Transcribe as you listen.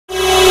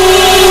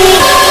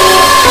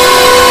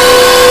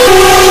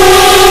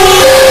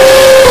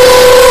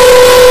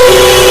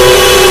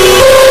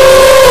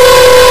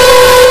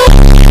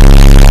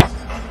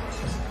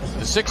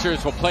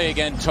Sixers will play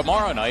again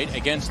tomorrow night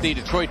against the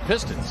Detroit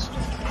Pistons.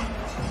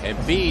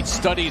 Embiid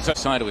studies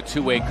signed to a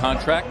two-way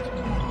contract.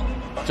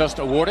 Just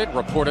awarded,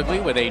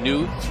 reportedly, with a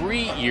new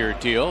 3-year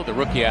deal. The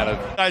rookie out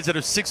of... Guys that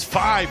are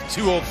 6'5",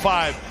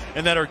 205,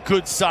 and that are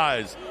good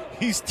size.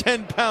 He's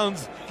 10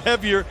 pounds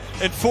heavier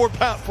and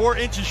 4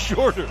 inches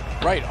shorter.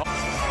 Right.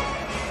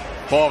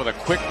 Ball with a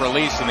quick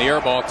release in the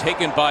air ball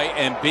taken by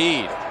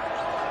Embiid.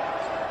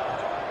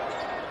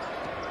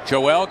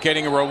 Joel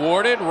getting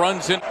rewarded,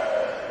 runs in.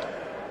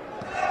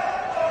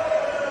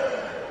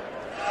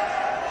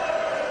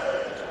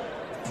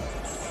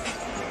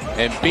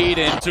 Embiid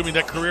in. Assuming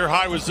that career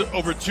high was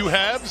over 2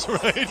 halves,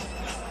 right?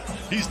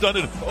 He's done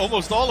it,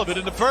 almost all of it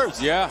in the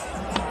first. Yeah.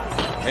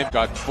 They've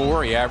got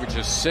 4. He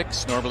averages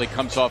 6. Normally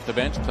comes off the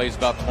bench, plays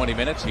about 20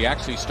 minutes. He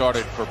actually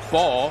started for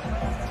Ball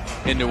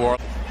in New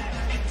Orleans.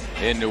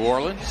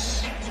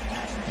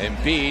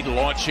 Embiid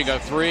launching a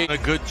 3. A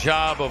good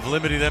job of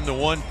limiting them to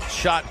 1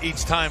 shot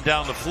each time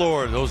down the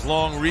floor. Those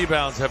long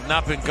rebounds have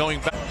not been going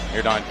back.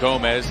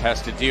 Gomez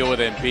has to deal with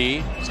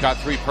Embiid. He's got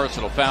 3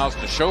 personal fouls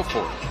to show for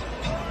it.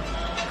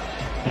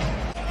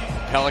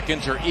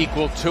 Pelicans are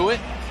equal to it.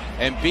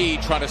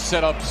 Embiid trying to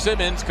set up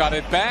Simmons, got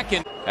it back,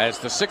 and as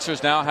the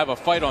Sixers now have a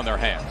fight on their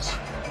hands.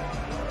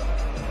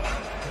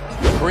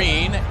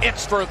 Green,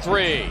 it's for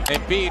 3.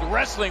 Embiid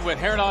wrestling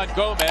with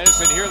Gomez,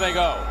 and here they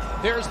go.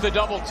 There's the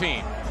double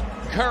team.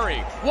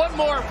 Curry, one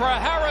more for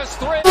Harris,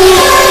 3.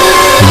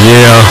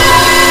 Yeah.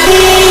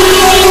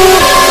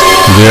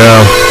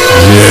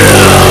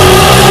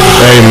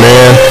 Hey,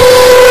 man.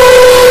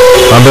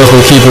 I'm just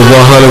gonna keep it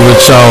 100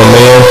 with y'all,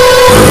 man.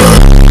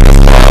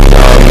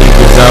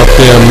 Out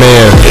there,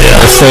 man,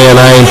 saying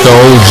I ain't the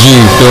OG,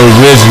 the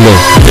original.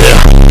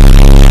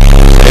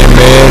 Hey,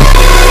 man,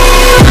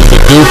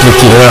 he's a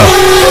duplicate.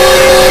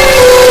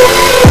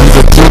 He's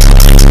a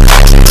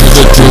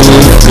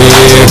duplicate,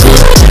 nigga.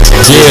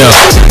 Yeah,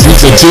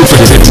 he's a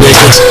duplicate,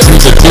 nigga. He's a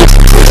duplicate.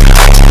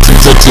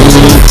 He's a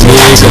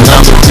duplicate, and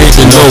I'm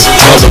original,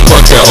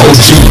 motherfucking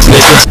OG,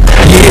 nigga.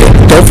 Yeah,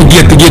 don't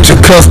forget to get your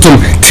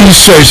custom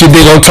t-shirts, you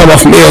dig what I'm talking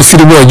about, from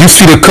LCDAONE. You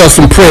see the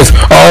custom prints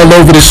all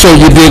over the shirt,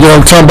 you dig what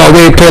I'm talking about,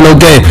 we ain't playing no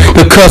game.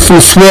 The custom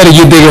sweater,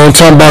 you dig what I'm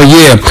talking about,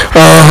 yeah.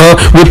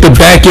 With the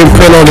back end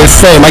print on it,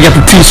 same. I got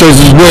the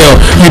t-shirts as well.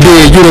 You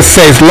dig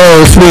unisex,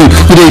 long sleeve.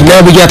 You dig,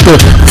 now we got the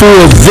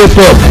full zip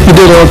up, you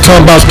dig what I'm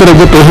talking about, straight up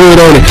with the hood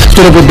on it,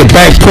 straight up with the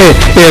back print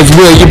as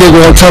well. You dig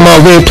what I'm talking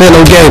about, we ain't playing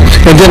no game.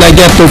 And then I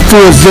got the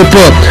full zip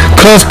up,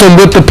 custom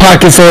with the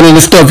pockets on it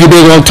and stuff, you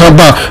dig what I'm talking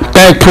about,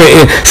 back print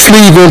and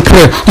sleeve and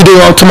print, you dig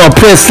what I'm talking about,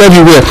 prints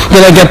everywhere.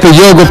 Then I got the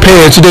yoga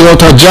pants, you dig what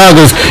I'm talking about,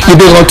 joggers, you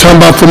dig what I'm talking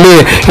about, for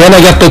men. And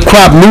I got the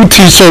crop new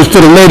t-shirts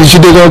for the ladies,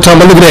 you dig what I'm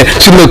talking about, look at that,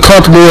 she look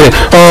comfortable with it.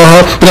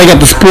 Then I got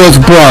the sports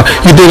bra,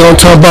 you dig what I'm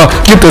talking about,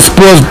 get the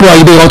sports bra,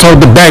 you dig what I'm talking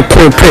about, the back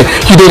print,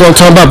 you dig what I'm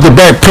talking about, the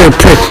back print,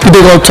 you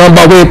dig what I'm talking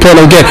about, we ain't playing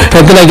no game.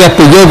 And then I got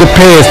the yoga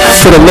pants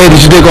for the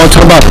ladies, you dig what I'm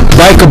talking about,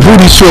 biker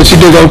booty shorts, you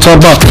dig what I'm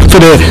talking about, so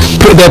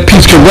that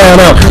piece can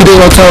round out, you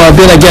dig what I'm talking about.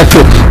 Then I got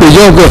the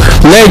yoga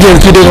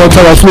leggings, you dig what I'm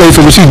talking about,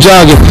 so when she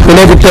jogging and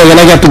everything. And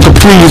I got the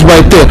capris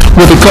right there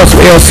with the custom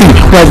LC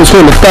right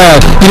between the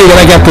thighs, you dig, and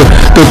I got the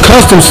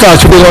custom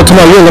socks, you dig what I'm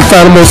talking about. You're gonna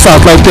find more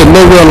socks like that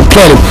nowhere on the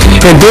planet.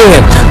 And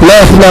then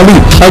last but not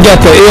least, I got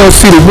the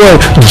LCDAONE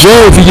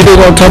jersey, you dig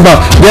what I'm talking about.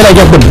 Then I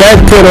got the back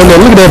print on there,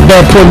 look at that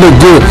back print, look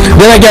good.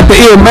 Then I got the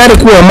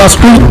Illmatic one, my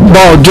street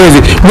ball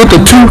jersey with the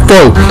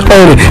 2-4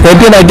 on it. And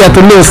then I got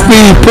the little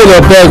sleeve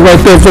pull-up bag right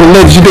there for the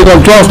ladies, you dig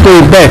on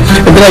drawstring bag.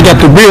 And then I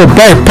got the real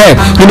backpack,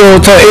 you know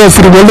what I'm talking about,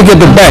 LCDAONE. Look at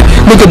the back,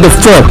 look at the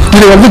front, you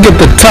know, look at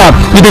the top,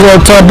 you know what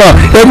I'm talking about.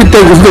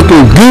 Everything is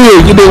looking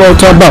good, you know what I'm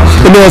talking about.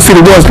 And then I see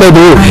the one's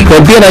neighborhood.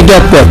 And then I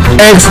got the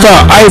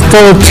X-Star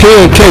iPhone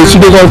 10 case,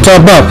 you know what I'm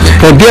talking about.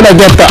 And then I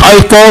got the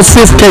iPhone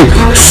 6K,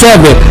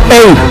 7,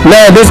 8,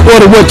 9, just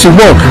order what you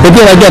want. And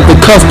then I got the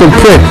custom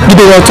print, you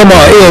know what I'm talking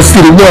about,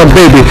 LCDAONE,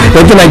 baby.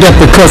 And then I got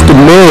the custom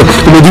mug,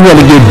 when you want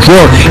to get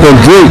drunk and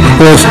drink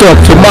and stuff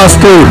to my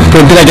school.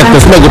 And then I got the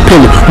snuggle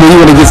pillow, when you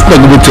want to get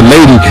snuggled with your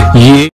lady, yeah.